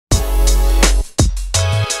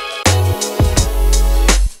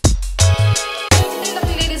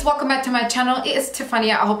back to my channel. It is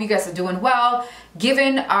Tiffannia. I hope you guys are doing well.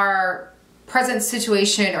 Given our present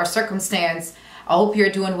situation or circumstance, I hope you're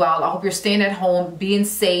doing well. I hope you're staying at home, being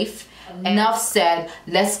safe. Enough said,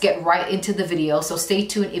 let's get right into the video. So stay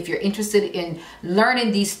tuned if you're interested in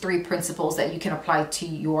learning these 3 principles that you can apply to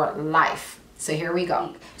your life. So here we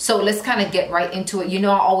go. So let's kind of get right into it. You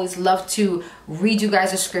know, I always love to read you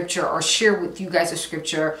guys a scripture or share with you guys a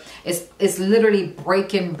scripture. It's literally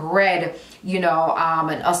breaking bread, you know,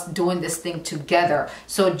 and us doing this thing together.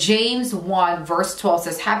 So James 1 verse 12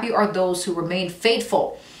 says, happy are those who remain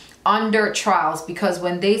faithful under trials, because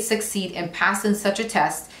when they succeed in passing such a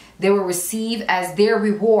test, they will receive as their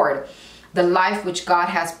reward the life which God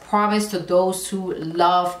has promised to those who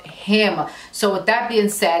love him. So with that being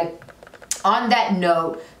said, on that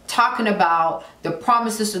note, talking about the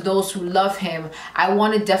promises to those who love him, I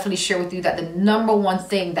want to definitely share with you that the number one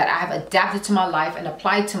thing that I have adapted to my life and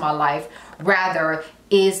applied to my life rather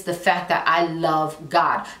is the fact that I love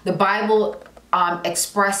God. The Bible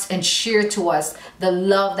expressed and shared to us the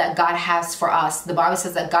love that God has for us. The Bible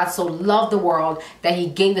says that God so loved the world that he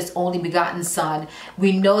gave his only begotten son.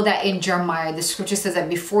 We know that in Jeremiah, the scripture says that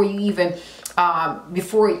before you even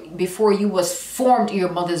before you was formed in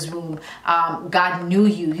your mother's womb, God knew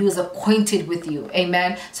you. He was acquainted with you.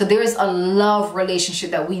 Amen. So there is a love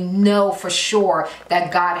relationship that we know for sure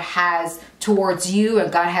that God has towards you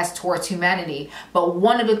and God has towards humanity. But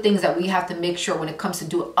one of the things that we have to make sure when it comes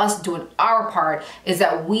to us doing our part is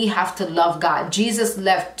that we have to love God. Jesus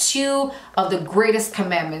left 2 of the greatest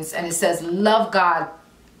commandments, and it says love God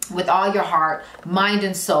with all your heart, mind,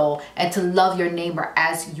 and soul, and to love your neighbor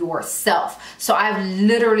as yourself. So I've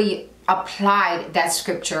literally applied that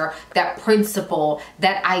scripture, that principle,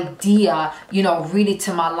 that idea, you know, really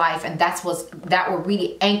to my life, and that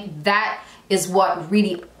is what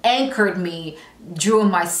really anchored me during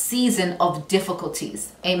my season of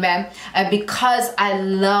difficulties. Amen. And because I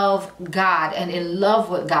love God and in love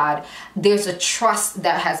with God, there's a trust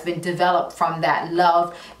that has been developed from that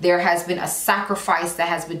love. There has been a sacrifice that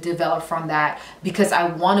has been developed from that, because I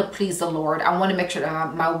want to please the Lord. I want to make sure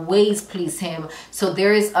that my ways please him. So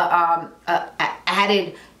there is a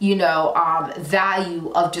added, you know,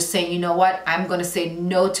 value of just saying, you know what, I'm going to say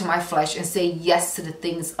no to my flesh and say yes to the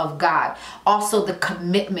things of God. Also, the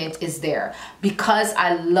commitment is there. Because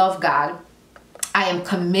I love God, I am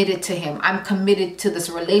committed to him. I'm committed to this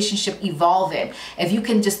relationship evolving. If you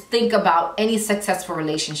can just think about any successful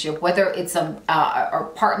relationship, whether it's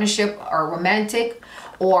a partnership or romantic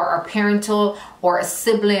or a parental or a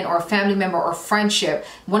sibling or a family member or friendship,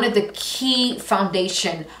 one of the key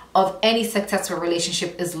foundation of any successful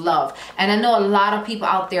relationship is love. And I know a lot of people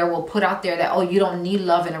out there will put out there that, oh, you don't need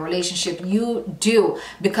love in a relationship. You do,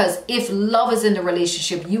 because if love is in the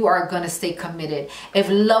relationship, you are going to stay committed. If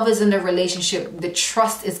love is in the relationship, the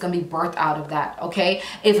trust is going to be birthed out of that. Okay.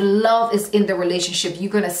 If love is in the relationship,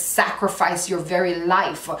 you're going to sacrifice your very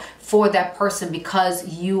life for that person because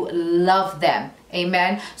you love them.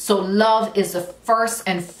 Amen. So love is the first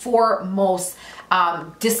and foremost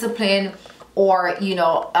discipline or, you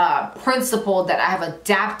know, principle that I have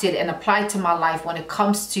adapted and applied to my life when it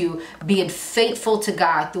comes to being faithful to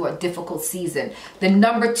God through a difficult season. The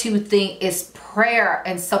number 2 thing is prayer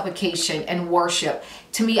and supplication and worship.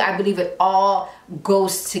 To me, I believe it all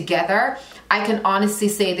goes together. I can honestly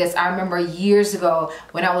say this. I remember years ago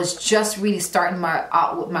when I was just really starting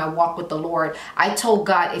my walk with the Lord, I told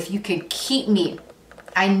God, if you can keep me,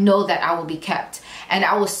 I know that I will be kept. And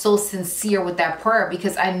I was so sincere with that prayer,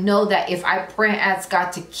 because I know that if I pray and ask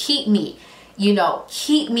God to keep me, you know,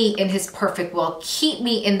 keep me in his perfect will, keep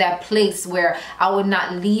me in that place where I would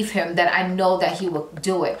not leave him, that I know that he will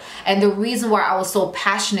do it. And the reason why I was so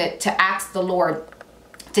passionate to ask the Lord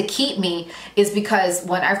to keep me is because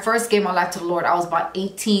when I first gave my life to the Lord, I was about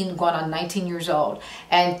 18 going on 19 years old.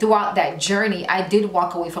 And throughout that journey, I did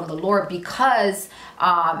walk away from the Lord because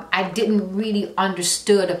I didn't really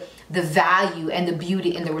understood the value and the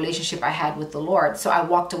beauty in the relationship I had with the Lord. So I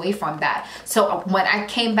walked away from that. So when I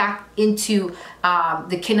came back into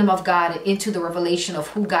the kingdom of God, into the revelation of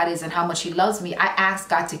who God is and how much he loves me, I asked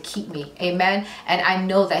God to keep me. Amen. And I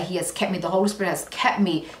know that he has kept me. The Holy Spirit has kept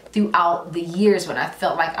me throughout the years when I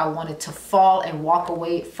felt like I wanted to fall and walk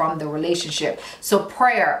away from the relationship. So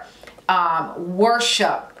prayer,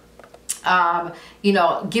 worship, you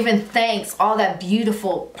know, giving thanks, all that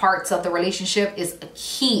beautiful parts of the relationship is a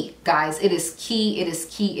key, guys. It is key. It is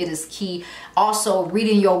key. It is key. Also,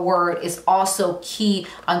 reading your word is also key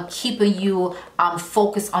on keeping you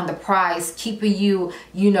focused on the prize, keeping you,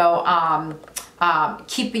 you know,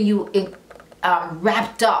 keeping you in,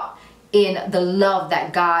 wrapped up in the love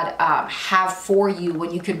that God have for you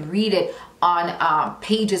when you can read it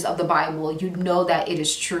pages of the Bible, you know that it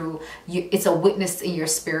is true. It's a witness in your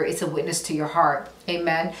spirit. It's a witness to your heart.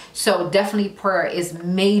 Amen. So definitely prayer is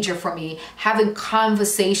major for me. Having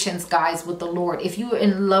conversations, guys, with the Lord. If you're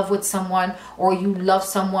in love with someone or you love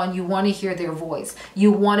someone, you want to hear their voice.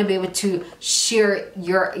 You want to be able to share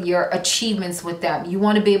your achievements with them. You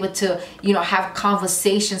want to be able to, have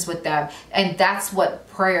conversations with them. And that's what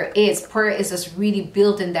prayer is. Prayer is just really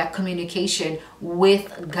building that communication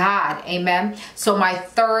with God. Amen. So my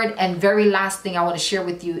third and very last thing I want to share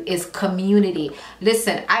with you is community.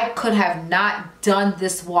 Listen, I could have not done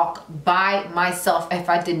this walk by myself if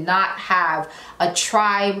I did not have a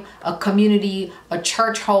tribe, a community, a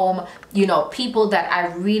church home, people that I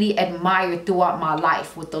really admire throughout my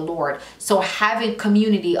life with the Lord. So having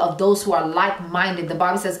community of those who are like-minded, the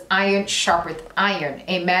Bible says iron sharpeneth iron.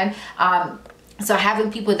 Amen. So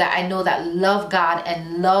having people that I know that love God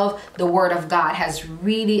and love the Word of God has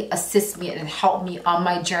really assisted me and helped me on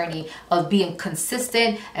my journey of being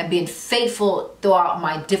consistent and being faithful throughout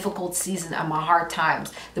my difficult season and my hard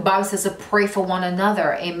times. The Bible says to pray for one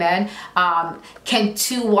another. Amen. Can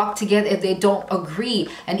two walk together if they don't agree?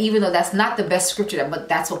 And even though that's not the best scripture, but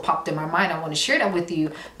that's what popped in my mind, I want to share that with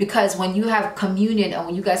you, because when you have communion and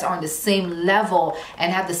when you guys are on the same level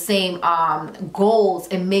and have the same goals,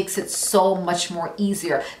 it makes it so much more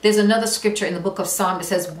easier. There's another scripture in the book of Psalm that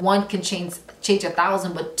says one can chase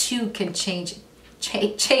 1,000, but two can chase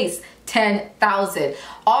 10,000.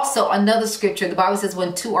 Also another scripture, the Bible says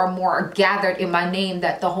when two or more are gathered in my name,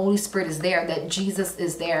 that the Holy Spirit is there, that Jesus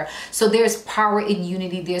is there. So there's power in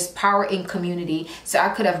unity. There's power in community. So I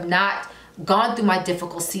could have not gone through my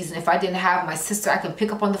difficult season if I didn't have my sister I can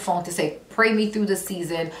pick up on the phone to say, pray me through the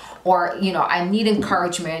season, or I need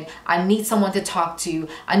encouragement, I need someone to talk to,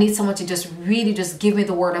 I need someone to just really just give me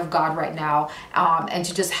the Word of God right now, and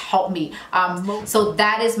to just help me. So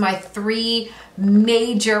that is my three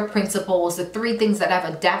major principles, the three things that I've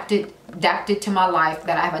adapted to my life,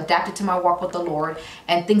 that I've adapted to my walk with the Lord,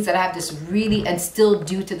 and things that I have just really and still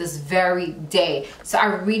do to this very day. So I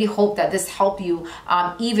really hope that this helped you,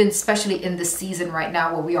 even especially in this season right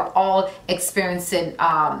now where we are all experiencing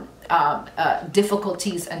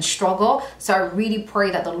difficulties and struggle. So I really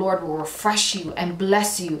pray that the Lord will refresh you and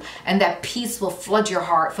bless you, and that peace will flood your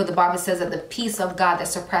heart. For the Bible says that the peace of God that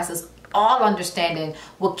surpasses all understanding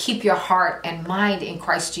will keep your heart and mind in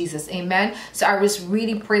Christ Jesus. Amen. So I just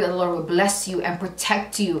really pray that the Lord will bless you and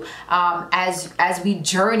protect you as we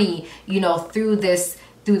journey, through this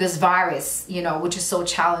virus, which is so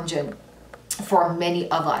challenging for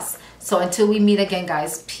many of us. So until we meet again,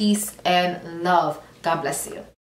 guys, peace and love. God bless you.